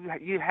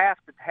 You have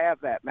to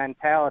have that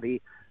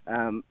mentality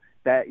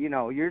that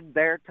you're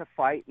there to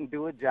fight and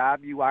do a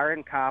job. You are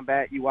in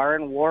combat. You are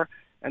in war,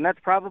 and that's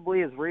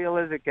probably as real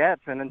as it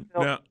gets. And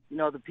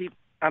until the people,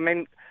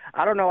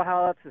 I don't know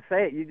how else to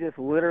say it. You just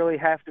literally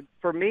have to.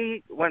 For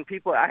me,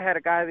 I had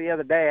a guy the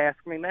other day ask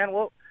me, man,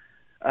 what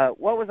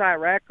was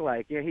Iraq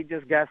like? He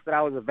just guessed that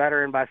I was a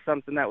veteran by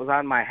something that was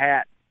on my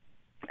hat.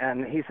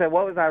 And he said,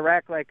 what was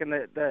Iraq like? And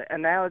the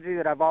analogy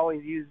that I've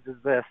always used is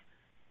this.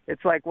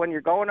 It's like when you're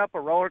going up a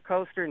roller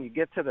coaster and you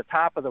get to the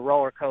top of the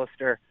roller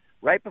coaster,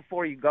 right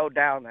before you go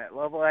down, that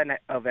level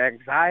of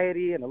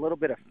anxiety and a little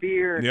bit of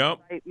fear and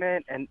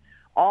excitement and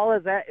all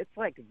of that, it's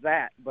like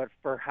that, but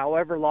for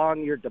however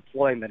long your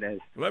deployment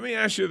is. Let me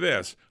ask you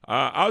this.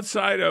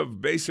 Outside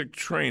of basic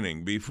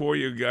training, before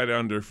you got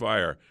under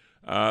fire,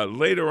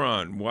 later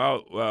on,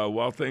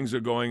 while things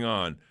are going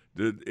on,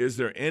 is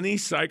there any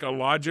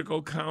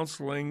psychological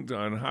counseling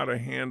on how to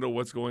handle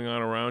what's going on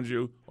around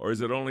you, or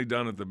is it only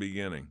done at the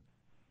beginning?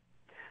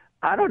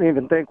 I don't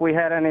even think we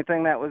had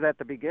anything that was at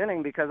the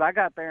beginning because I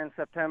got there in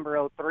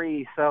September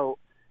 '03, so,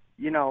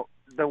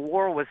 the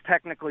war was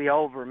technically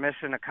over,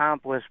 mission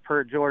accomplished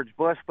per George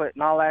Bush, but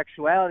in all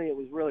actuality, it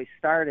was really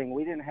starting.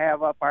 We didn't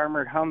have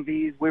up-armored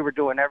Humvees. We were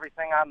doing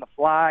everything on the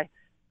fly.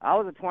 I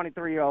was a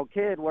 23-year-old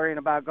kid worrying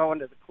about going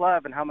to the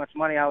club and how much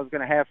money I was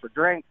going to have for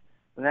drinks.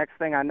 The next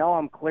thing I know,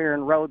 I'm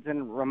clearing roads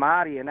in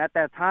Ramadi, and at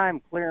that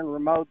time, clearing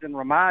roads in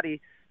Ramadi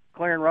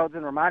clearing roads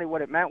in Ramadi,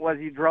 what it meant was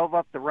you drove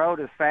up the road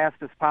as fast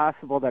as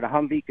possible that a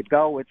Humvee could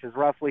go, which is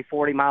roughly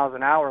 40 miles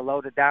an hour,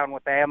 loaded down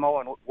with ammo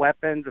and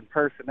weapons and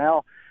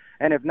personnel.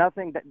 And if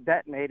nothing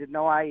detonated,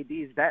 no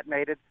IEDs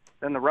detonated,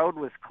 then the road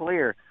was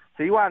clear.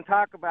 So you want to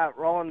talk about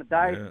rolling the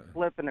dice,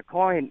 flipping the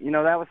coin,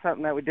 that was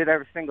something that we did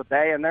every single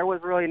day. And there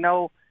was really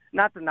no,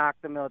 not to knock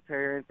the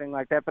military or anything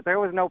like that, but there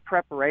was no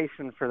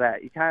preparation for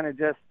that. You kind of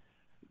just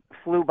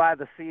flew by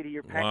the seat of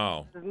your pants.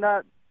 Wow.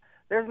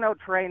 There's no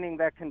training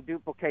that can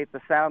duplicate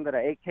the sound that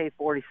an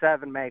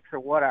AK-47 makes, or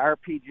what an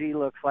RPG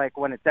looks like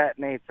when it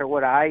detonates, or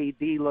what an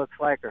IED looks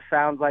like or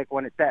sounds like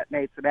when it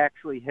detonates and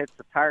actually hits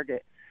the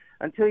target.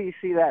 Until you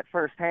see that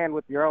firsthand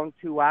with your own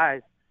two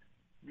eyes,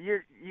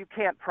 you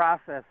can't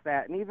process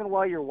that. And even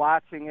while you're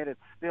watching it,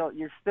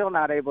 you're still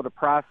not able to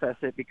process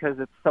it because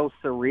it's so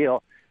surreal.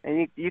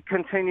 And you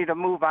continue to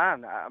move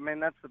on. I mean,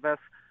 that's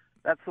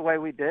the way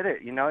we did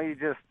it. You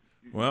just.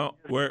 Well,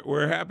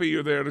 we're happy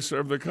you're there to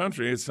serve the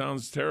country. It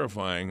sounds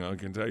terrifying, I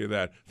can tell you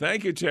that.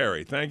 Thank you,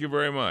 Terry. Thank you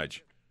very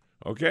much.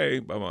 Okay,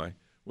 bye-bye.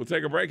 We'll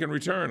take a break and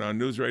return on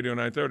News Radio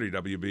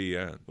 930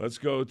 WBEN. Let's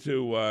go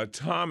to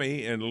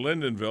Tommy in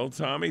Lindenville.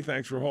 Tommy,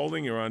 thanks for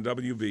holding. You're on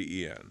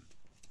WBEN.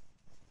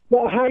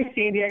 Well, hi,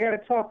 Sandy. I got to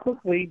talk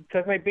quickly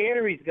because my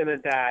battery's going to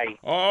die.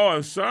 Oh,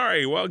 I'm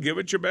sorry. Well, give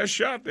it your best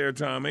shot there,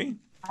 Tommy.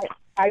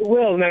 I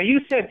will. Now,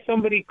 you said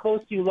somebody close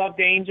to you loved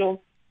Angels.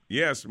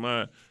 Yes,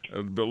 my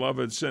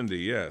beloved Cindy,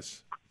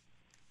 yes.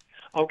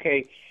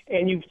 Okay,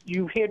 and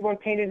you had one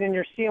painted in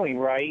your ceiling,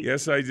 right?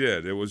 Yes, I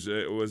did. It was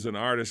an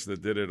artist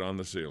that did it on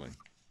the ceiling.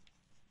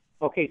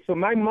 Okay, so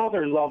my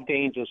mother loved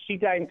Angels. She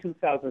died in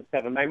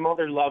 2007. My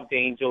mother loved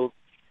Angels.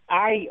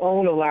 I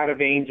own a lot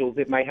of Angels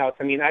at my house.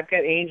 I mean, I've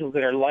got Angels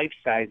that are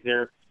life-size.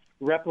 They're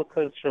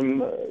replicas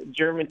from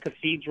German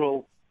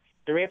cathedral.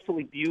 They're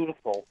absolutely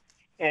beautiful.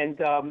 And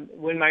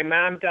when my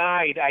mom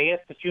died, I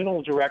asked the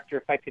funeral director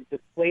if I could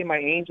display my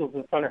Angels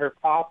in front of her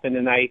coffin,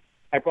 and I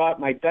brought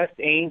my best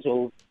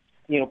Angels,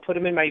 put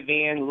them in my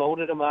van,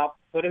 loaded them up,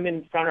 put them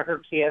in front of her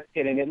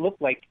casket, and it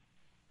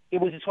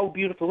was so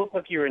beautiful. It looked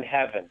like you were in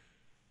heaven.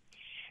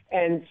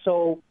 And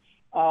so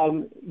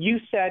you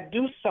said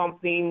do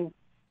something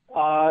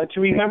to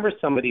remember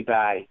somebody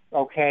by,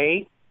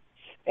 okay?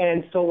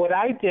 And so what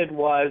I did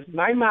was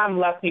my mom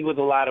left me with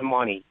a lot of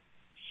money,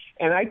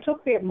 and I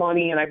took that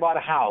money and I bought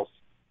a house.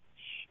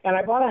 And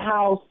I bought a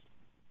house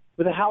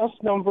with a house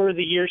number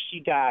the year she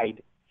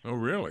died. Oh,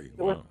 really? It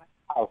was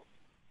my house.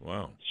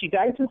 Wow. She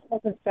died in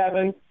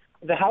 2007.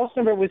 The house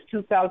number was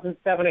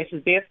 2007. I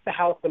said, that's the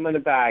house I'm going to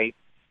buy.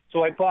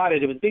 So I bought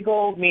it. It was a big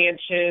old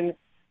mansion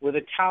with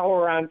a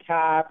tower on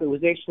top. It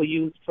was actually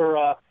used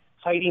for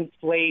hiding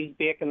slaves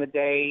back in the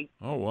day.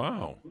 Oh,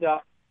 wow.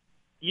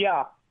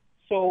 Yeah.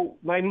 So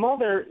my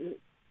mother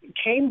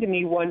came to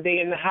me one day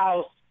in the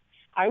house.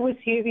 I was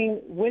having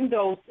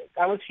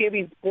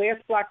glass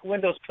block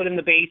windows put in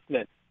the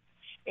basement.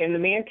 And the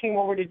man came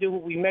over to do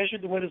it. We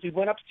measured the windows. We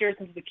went upstairs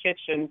into the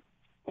kitchen,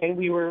 and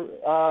he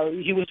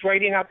was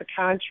writing out the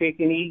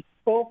contract, and he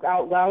spoke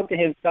out loud to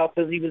himself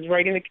as he was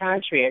writing the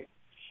contract.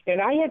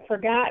 And I had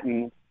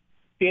forgotten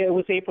that it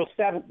was April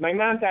 7th. My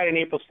mom died on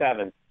April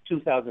 7th,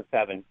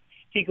 2007.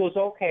 He goes,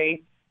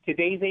 okay,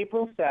 today's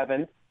April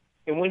 7th.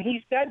 And when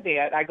he said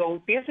that, I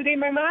go, that's the day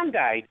my mom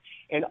died.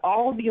 And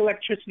all the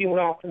electricity went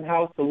off in the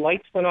house. The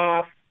lights went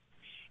off.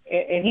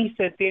 And he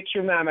said, that's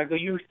your mom. I go,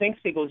 you think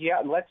so? He goes,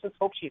 yeah, and let's just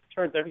hope she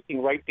turns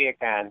everything right back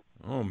on.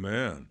 Oh,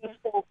 man.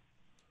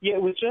 Yeah,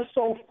 it was just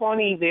so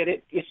funny that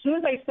as soon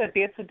as I said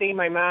that's the day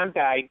my mom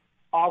died,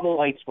 all the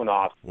lights went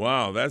off.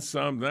 Wow, that's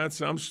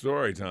some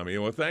story, Tommy.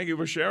 Well, thank you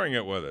for sharing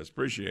it with us.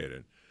 Appreciate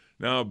it.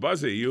 Now,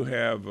 Buzzy, you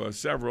have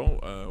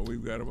several.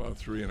 We've got about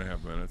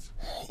 3.5 minutes.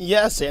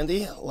 Yeah,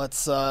 Sandy.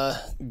 Let's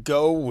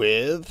go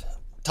with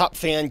top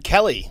fan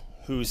Kelly,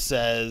 who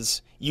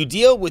says, you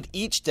deal with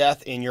each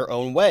death in your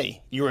own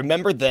way. You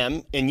remember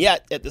them, and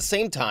yet, at the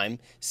same time,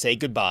 say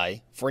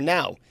goodbye for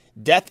now.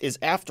 Death is,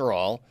 after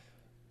all,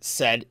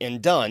 said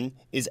and done,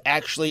 is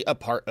actually a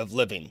part of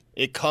living.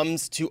 It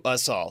comes to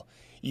us all.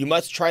 You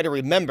must try to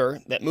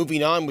remember that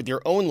moving on with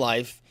your own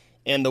life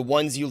and the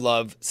ones you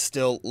love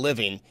still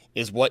living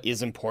is what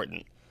is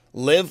important.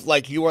 Live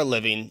like you are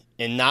living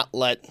and not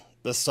let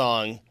the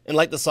song, and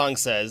like the song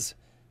says,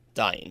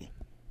 dying.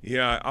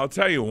 Yeah, I'll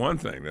tell you one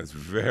thing that's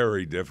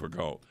very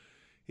difficult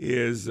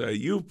is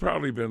you've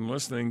probably been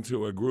listening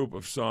to a group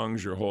of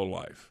songs your whole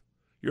life.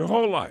 Your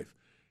whole life.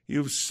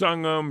 You've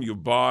sung them, you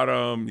bought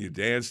them, you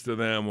danced to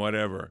them,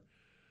 whatever.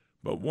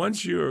 But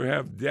once you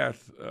have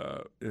death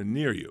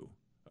near you,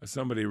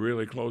 somebody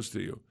really close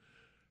to you,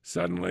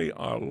 suddenly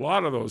a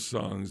lot of those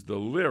songs, the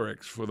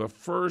lyrics for the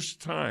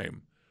first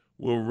time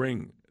will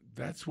ring.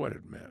 That's what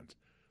it meant.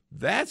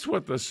 That's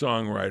what the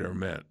songwriter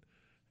meant.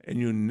 And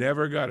you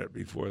never got it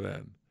before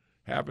then.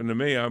 Happened to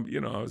me. I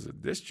was a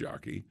disc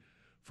jockey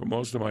for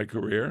most of my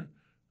career.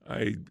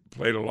 I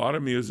played a lot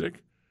of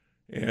music,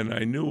 and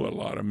I knew a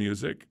lot of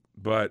music.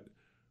 But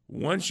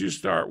once you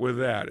start with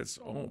that, it's,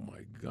 oh,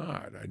 my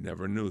God, I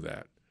never knew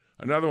that.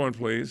 Another one,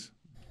 please.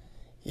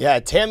 Yeah,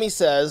 Tammy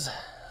says,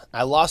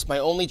 I lost my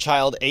only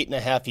child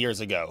 8.5 years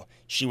ago.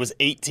 She was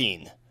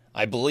 18.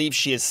 I believe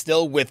she is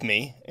still with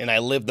me, and I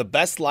live the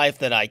best life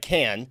that I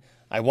can.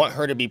 I want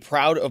her to be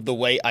proud of the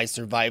way I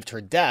survived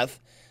her death.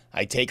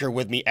 I take her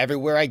with me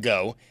everywhere I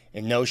go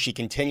and know she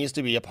continues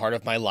to be a part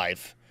of my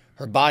life.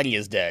 Her body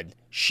is dead.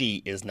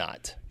 She is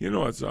not. You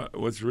know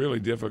what's really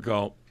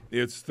difficult?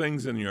 It's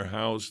things in your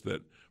house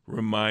that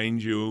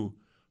remind you,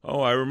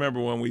 oh, I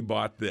remember when we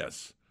bought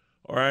this,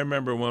 or I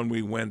remember when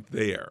we went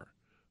there,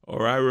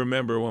 or I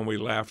remember when we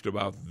laughed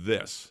about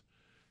this.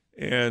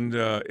 And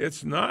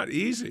it's not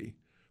easy,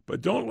 but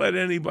don't let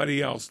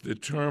anybody else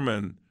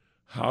determine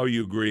how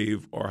you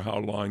grieve or how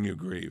long you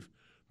grieve.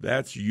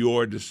 That's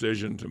your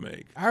decision to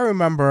make. I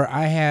remember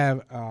I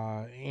have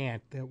an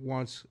aunt that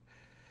once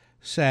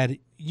said,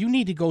 you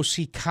need to go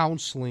see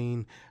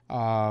counseling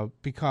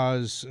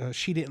because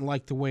she didn't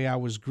like the way I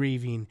was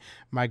grieving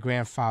my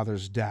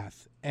grandfather's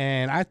death.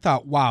 And I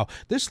thought, wow,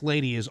 this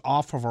lady is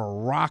off of her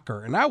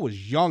rocker. And I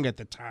was young at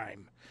the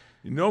time.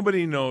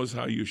 Nobody knows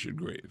how you should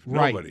grieve.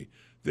 Right. Nobody.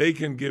 They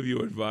can give you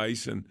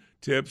advice and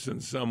tips,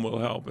 and some will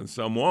help and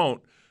some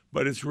won't.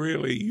 But it's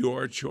really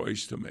your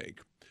choice to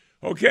make.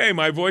 Okay,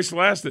 my voice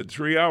lasted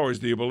 3 hours.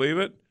 Do you believe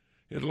it?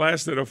 It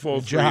lasted a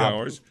full 3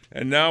 hours.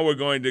 And now we're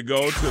going to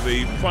go to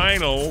the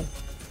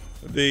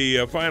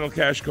final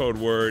cash code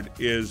word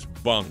is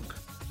bunk.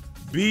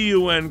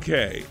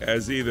 B-U-N-K,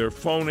 as either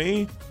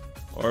phony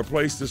or a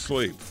place to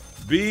sleep.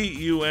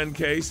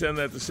 B-U-N-K, send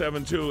that to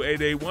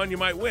 72881. You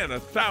might win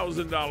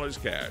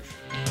 $1,000 cash.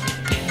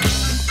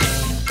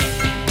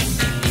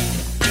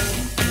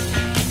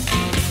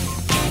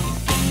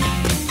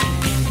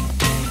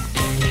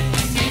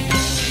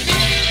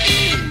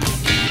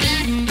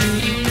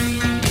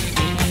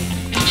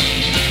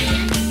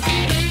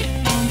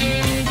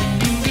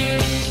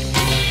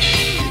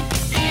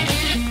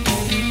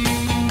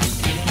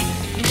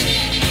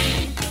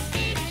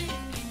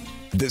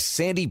 The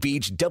Sandy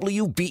Beach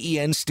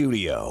WBEN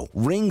studio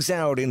rings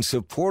out in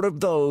support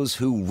of those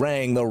who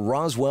rang the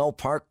Roswell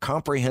Park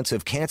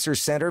Comprehensive Cancer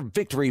Center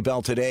victory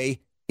bell today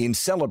in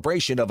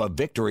celebration of a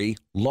victory,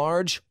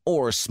 large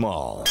or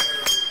small.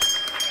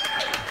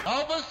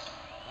 Elvis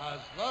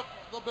has left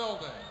the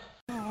building.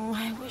 Oh,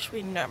 I wish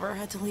we never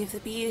had to leave the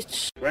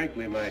beach.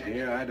 Frankly, my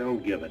dear, I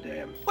don't give a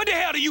damn. What the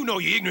hell do you know,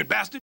 you ignorant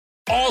bastard?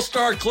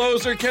 All-star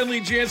closer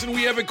Kenley Jansen,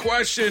 we have a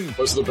question.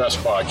 What's the best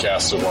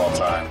podcast of all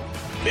time?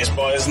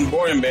 Baseball isn't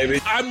boring, baby.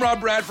 I'm Rob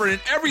Bradford,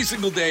 and every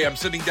single day I'm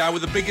sitting down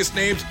with the biggest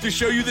names to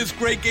show you this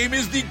great game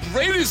is the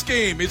greatest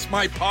game. It's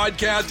my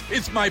podcast.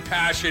 It's my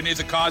passion. It's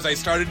a cause I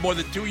started more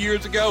than 2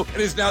 years ago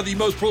and is now the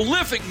most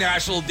prolific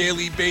national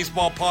daily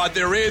baseball pod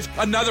there is.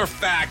 Another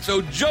fact,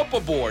 so jump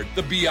aboard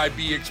the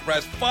BIB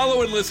Express.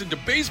 Follow and listen to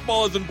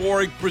Baseball Isn't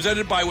Boring,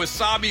 presented by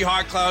Wasabi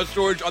Hot Cloud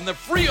Storage on the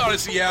free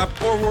Odyssey app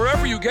or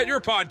wherever you get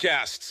your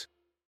podcasts.